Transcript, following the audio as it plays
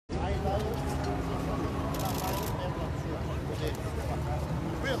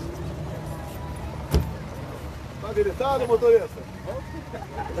habilitado, motorista?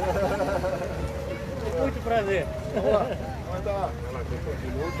 Muito prazer. Vamos lá. Vamos lá.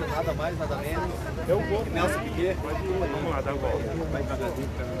 Piloto, nada mais, nada menos. Eu vou. Nelson Piquet. Vamos lá, dá a volta. Vai devagarzinho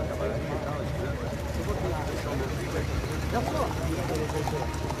pra não acabar aqui e tal.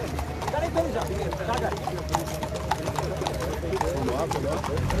 Peraí, já. Vamos lá, vamos lá.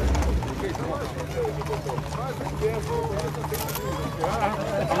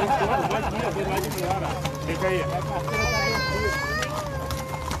 Fica aí.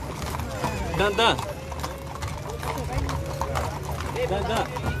 Dandan.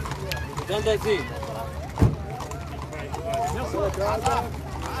 Dandanzinho.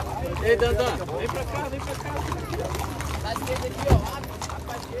 Ei, Dandan, vem pra cá, vem pra cá. Tá esquerda aqui, ó.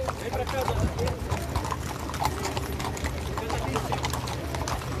 Vem pra cá, Dandan.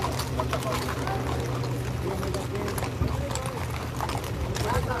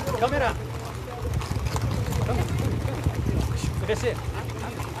 Câmera. Descer.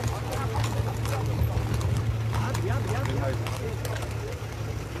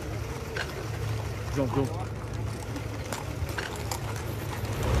 João.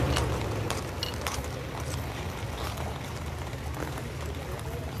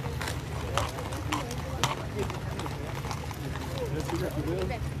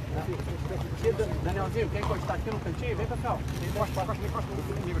 Danielzinho, quer encostar aqui no cantinho? Vem pra cá. Encosta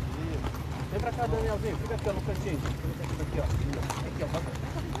comigo. Vem pra cá, Danielzinho. Fica aqui ó, no cantinho. Aqui, ó. Aqui, ó.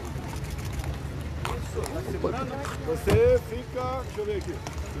 Isso, tá segurando? Você fica... Deixa eu ver aqui.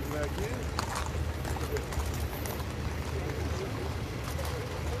 Se tiver aqui...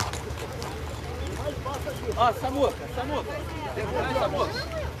 Ó, Samuca. Vai, Samuca.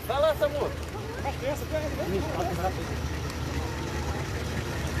 Vai lá, Samuca.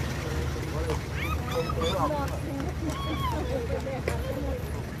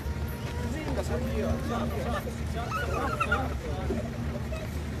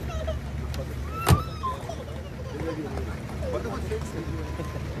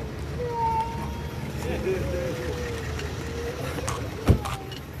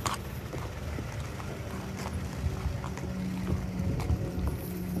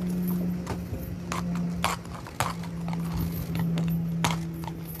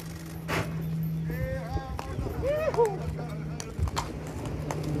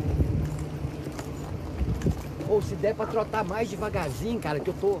 Ou se der pra trotar mais devagarzinho, cara, que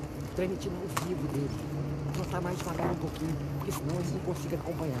eu tô transmitindo ao vivo dele. Trotar mais devagar um pouquinho, porque senão eles não conseguem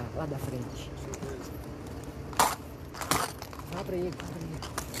acompanhar lá da frente. Fala pra ele.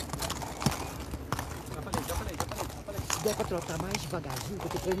 Já falei. Se der pra trotar mais devagarzinho, que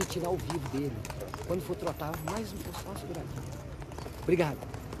eu tô transmitindo ao vivo dele. Quando for trotar, mais um pouco, só segurar aqui. Obrigado.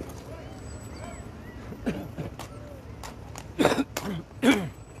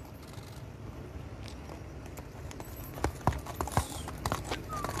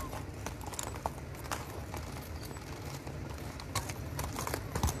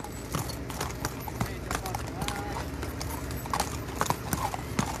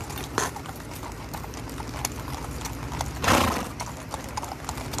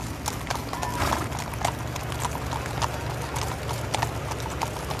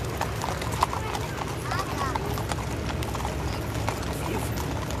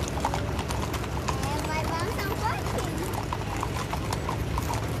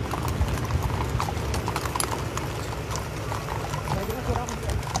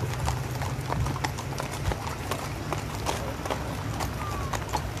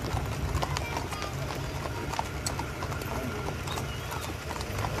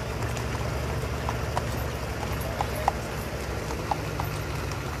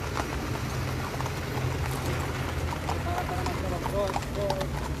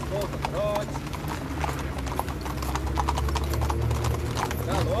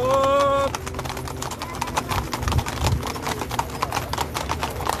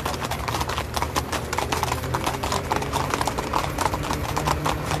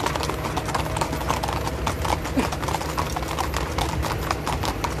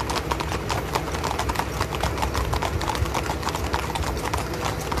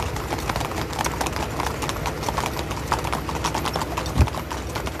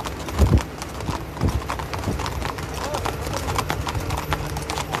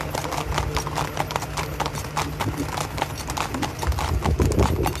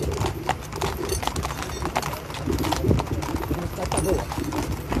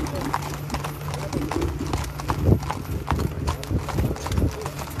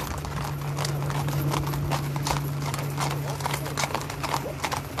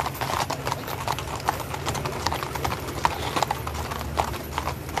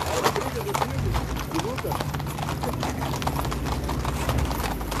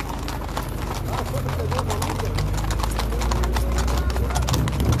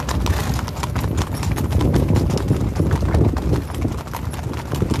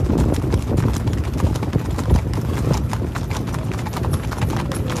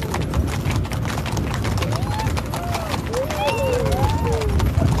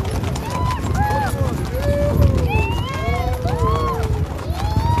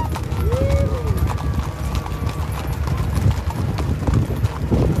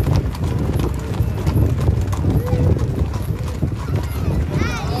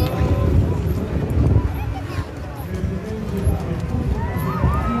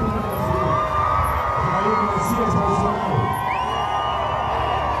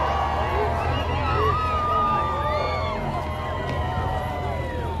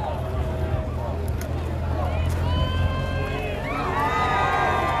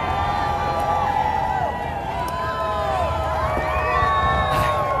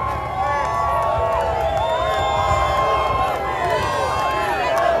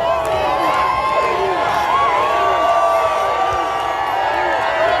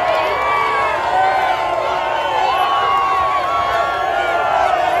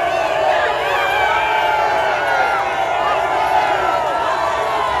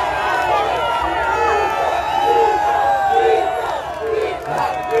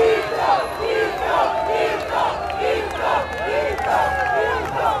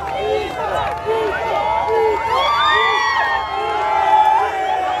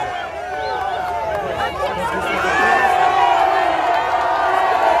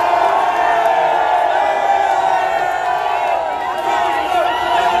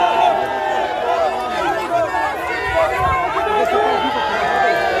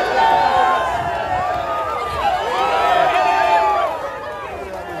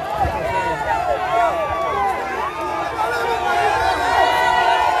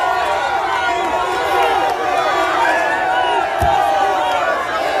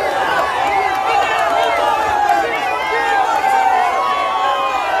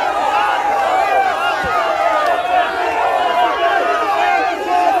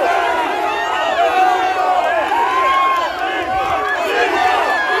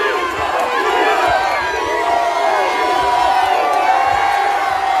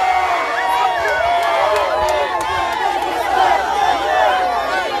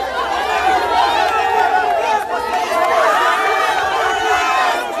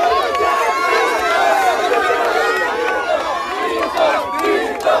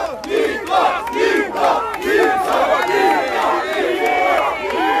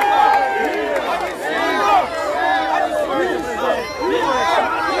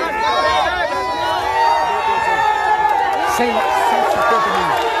 150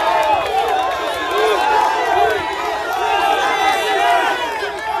 mil.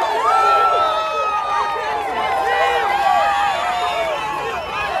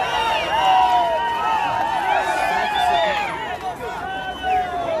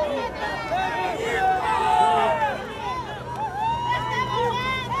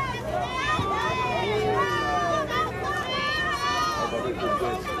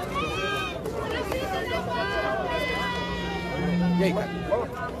 E aí, cara? Vamos,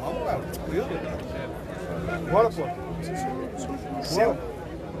 cara. Bora, pô. Bora.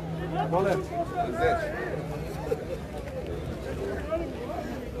 Bora. Presidente.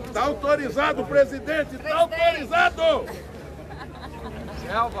 Tá autorizado, presidente! Tá autorizado!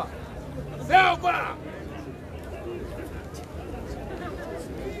 Selva! Selva!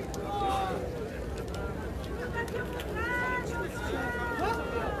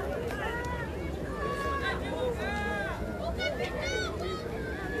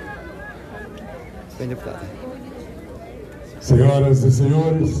 Bem, deputado. Senhoras e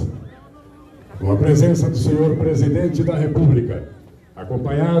senhores, com a presença do senhor Presidente da República,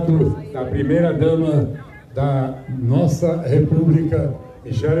 acompanhado da primeira-dama da nossa República,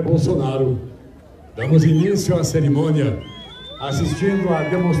 Michele Bolsonaro, damos início à cerimônia, assistindo à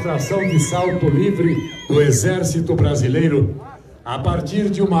demonstração de salto livre do Exército Brasileiro, a partir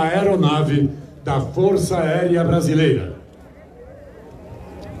de uma aeronave da Força Aérea Brasileira.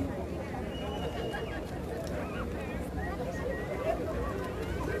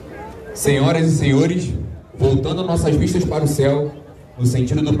 Senhoras e senhores, voltando nossas vistas para o céu, no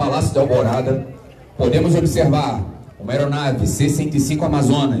sentido do Palácio de Alvorada, podemos observar uma aeronave C-105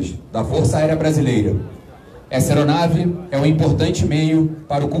 Amazonas, da Força Aérea Brasileira. Essa aeronave é um importante meio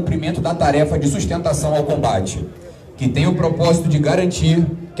para o cumprimento da tarefa de sustentação ao combate, que tem o propósito de garantir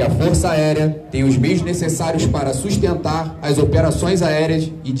que a Força Aérea tem os meios necessários para sustentar as operações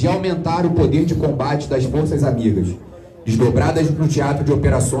aéreas e de aumentar o poder de combate das forças amigas, desdobradas no teatro de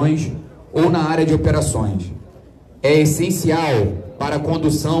operações ou na área de operações. É essencial para a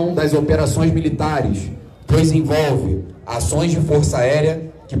condução das operações militares, pois envolve ações de força aérea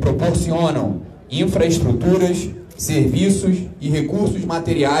que proporcionam infraestruturas, serviços e recursos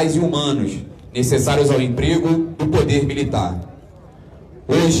materiais e humanos necessários ao emprego do poder militar.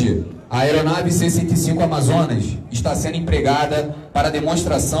 Hoje, a aeronave C-105 Amazonas está sendo empregada para a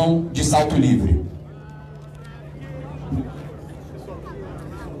demonstração de salto livre.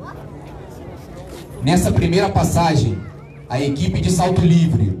 Nessa primeira passagem, a equipe de salto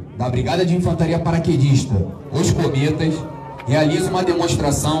livre da Brigada de Infantaria Paraquedista, Os Cometas, realiza uma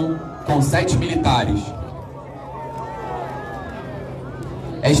demonstração com 7 militares.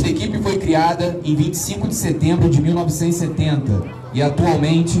 Esta equipe foi criada em 25 de setembro de 1970 e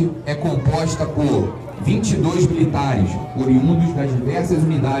atualmente é composta por 22 militares, oriundos das diversas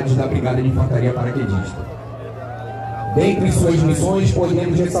unidades da Brigada de Infantaria Paraquedista. Dentre suas missões,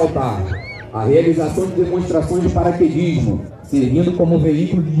 podemos ressaltar a realização de demonstrações de paraquedismo, servindo como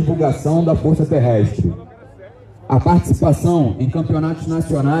veículo de divulgação da Força Terrestre. A participação em campeonatos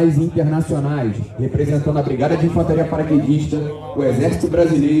nacionais e internacionais, representando a Brigada de Infantaria Paraquedista, o Exército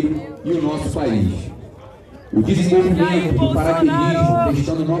Brasileiro e o nosso país. O desenvolvimento do paraquedismo,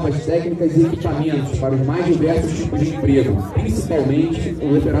 testando novas técnicas e equipamentos para os mais diversos tipos de emprego, principalmente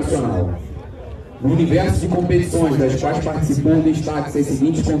o operacional. No universo de competições das quais participou, destaque-se as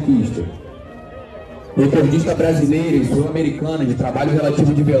seguintes conquistas: recordista brasileira e sul-americana de trabalho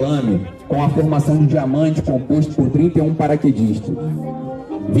relativo de velame, com a formação de diamante composto por 31 paraquedistas.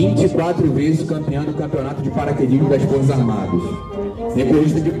 24 vezes campeã do Campeonato de Paraquedismo das Forças Armadas.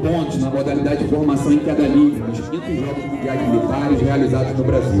 Recordista de pontos na modalidade de formação em queda livre nos 5º Jogos Mundiais Militares realizados no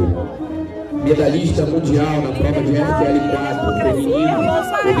Brasil. Medalhista mundial na prova de FTL4 feminino,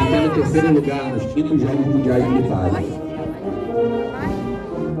 obtendo o 3º lugar nos 5º Jogos Mundiais Militares.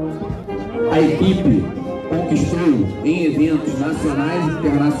 A equipe conquistou em eventos nacionais e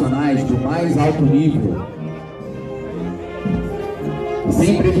internacionais do mais alto nível,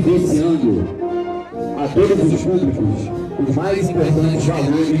 sempre evidenciando a todos os públicos os mais importantes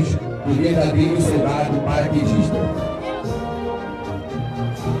valores do verdadeiro soldado paraquedista.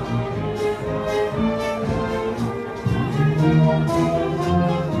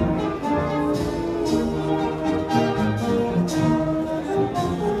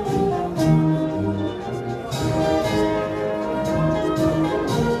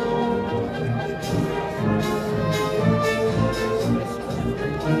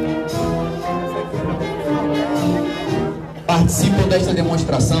 Participam desta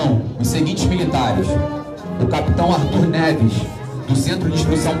demonstração os seguintes militares: o capitão Arthur Neves, do Centro de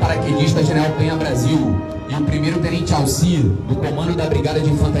Instrução Paraquedista General Penha Brasil e o primeiro-tenente Alci, do Comando da Brigada de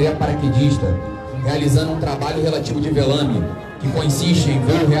Infantaria Paraquedista, realizando um trabalho relativo de velame, que consiste em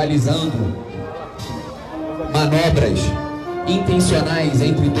voo realizando manobras intencionais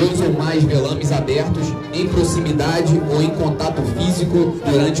entre 2 ou mais velames abertos em proximidade ou em contato físico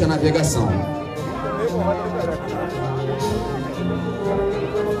durante a navegação.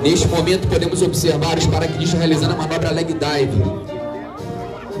 Neste momento podemos observar os paraquedistas realizando a manobra leg dive.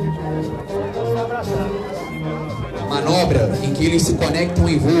 Manobra em que eles se conectam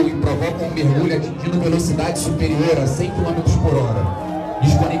em voo e provocam um mergulho atingindo velocidade superior a 100 km por hora,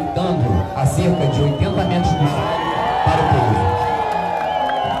 desconectando a cerca de 80 metros do solo para o pouso.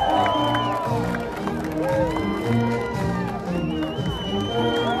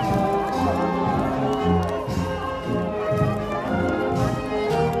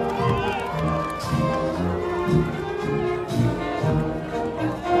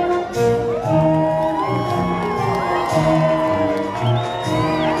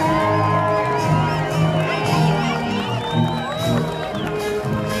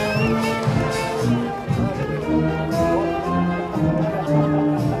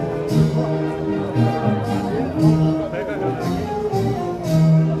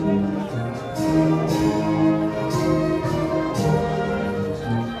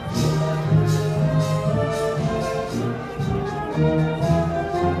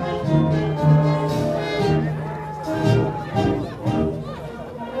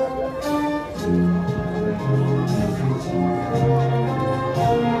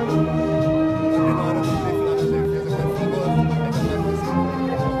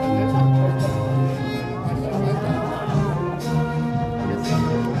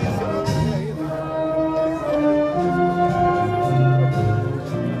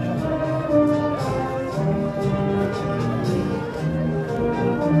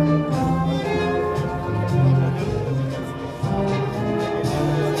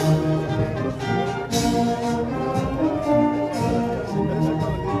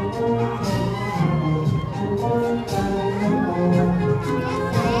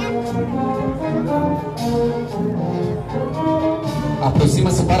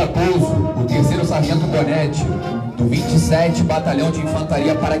 Aproxima-se para pouso o 3º Sargento Bonete, do 27 Batalhão de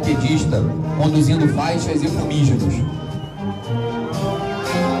Infantaria Paraquedista, conduzindo faixas e fumígenos.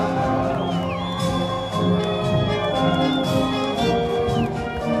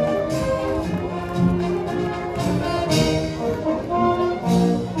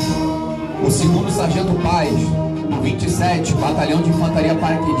 O 2º Sargento Paz, do 27 Batalhão de Infantaria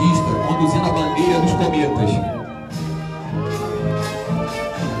Paraquedista, conduzindo a bandeira dos cometas.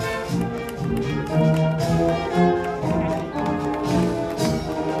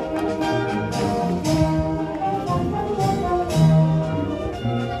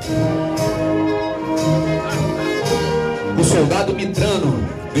 O soldado Mitrano,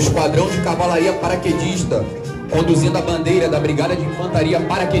 do Esquadrão de Cavalaria Paraquedista, conduzindo a bandeira da Brigada de Infantaria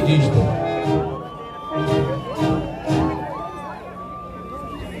Paraquedista.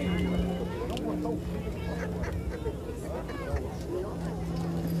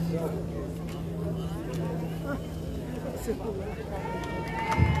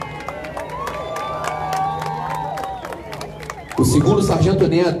 O 2º Sargento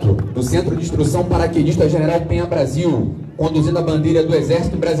Neto, do Centro de Instrução Paraquedista General Penha Brasil, conduzindo a bandeira do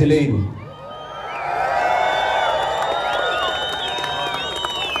Exército Brasileiro.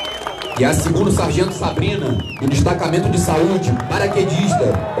 E a 2º Sargento Sabrina, do Destacamento de Saúde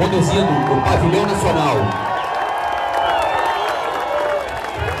Paraquedista, conduzindo o Pavilhão Nacional.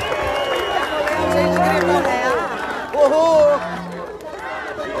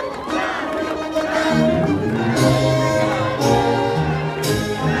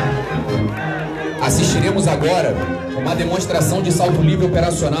 Assistiremos agora uma demonstração de salto livre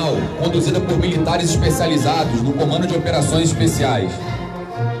operacional conduzida por militares especializados no Comando de Operações Especiais.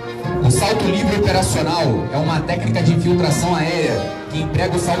 O salto livre operacional é uma técnica de infiltração aérea que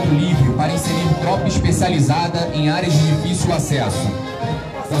emprega o salto livre para inserir tropa especializada em áreas de difícil acesso.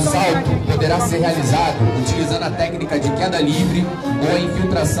 O salto poderá ser realizado utilizando a técnica de queda livre ou a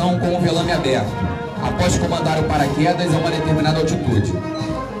infiltração com o velame aberto, após comandar o paraquedas a uma determinada altitude.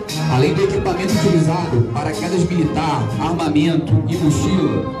 Além do equipamento utilizado, paraquedas militar, armamento e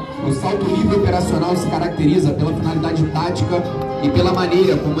mochila, o salto livre operacional se caracteriza pela finalidade tática e pela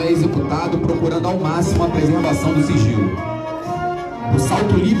maneira como é executado, procurando ao máximo a preservação do sigilo. O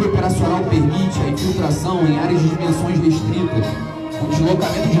salto livre operacional permite a infiltração em áreas de dimensões restritas, o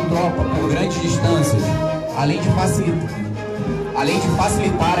deslocamento de tropa por grandes distâncias, além de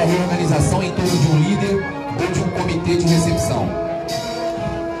facilitar a reorganização em torno de um líder ou de um comitê de recepção.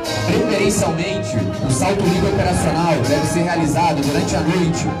 Preferencialmente, o salto livre operacional deve ser realizado durante a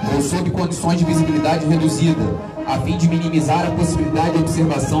noite ou sob condições de visibilidade reduzida, a fim de minimizar a possibilidade de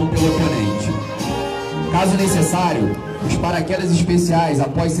observação pelo oponente. Caso necessário, os paraquedas especiais,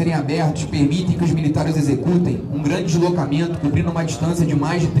 após serem abertos, permitem que os militares executem um grande deslocamento cobrindo uma distância de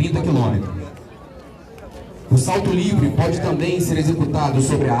mais de 30 km. O salto livre pode também ser executado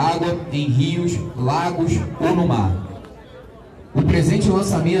sobre a água, em rios, lagos ou no mar. O presente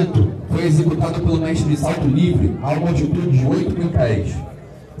lançamento foi executado pelo mestre de salto livre a uma altitude de 8.000 pés,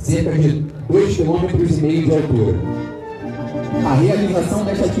 cerca de 2,5 km de altura. A realização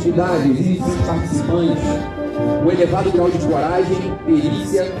desta atividade exige dos participantes um elevado grau de coragem,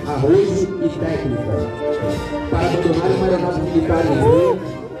 perícia, arrojo e técnica para abandonar uma aeronave militar em voo,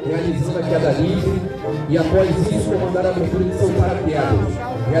 realizando a queda livre e, após isso, comandar a abertura de seu paraquedas,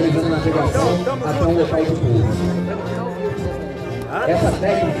 realizando a navegação até um local de pouso. Essa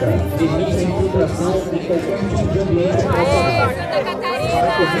técnica permite a infiltração em qualquer tipo de ambiente operacional.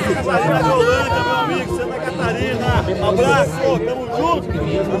 Santa Holanda, meu amigo, Santa Catarina. Abraço, tamo junto.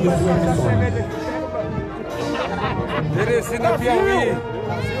 Teresina, Piauí.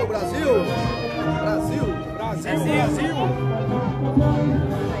 Brasil, Brasil. Brasil. Brasil. Brasil.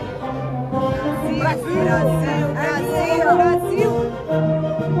 Brasil, Brasil.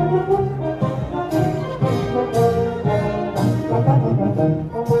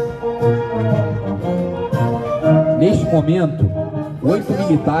 Neste momento, 8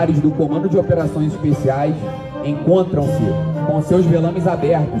 militares do Comando de Operações Especiais encontram-se com seus velames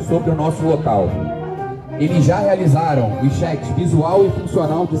abertos sobre o nosso local. Eles já realizaram os cheques visual e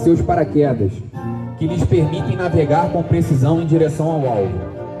funcional de seus paraquedas, que lhes permitem navegar com precisão em direção ao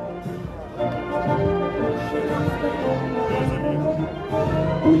alvo.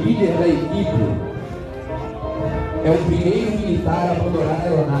 O líder da equipe é o primeiro militar a abandonar a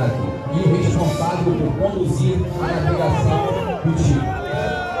aeronave e o responsável por conduzir a navegação do tipo.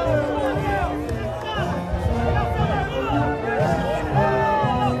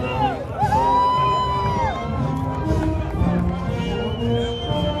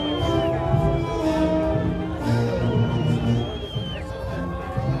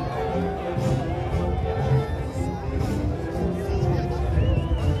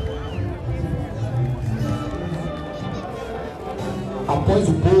 Após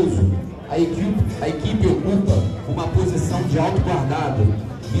o pouso, a equipe ocupa uma posição de alto guardado,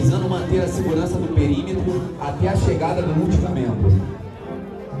 visando manter a segurança do perímetro até a chegada do último membro.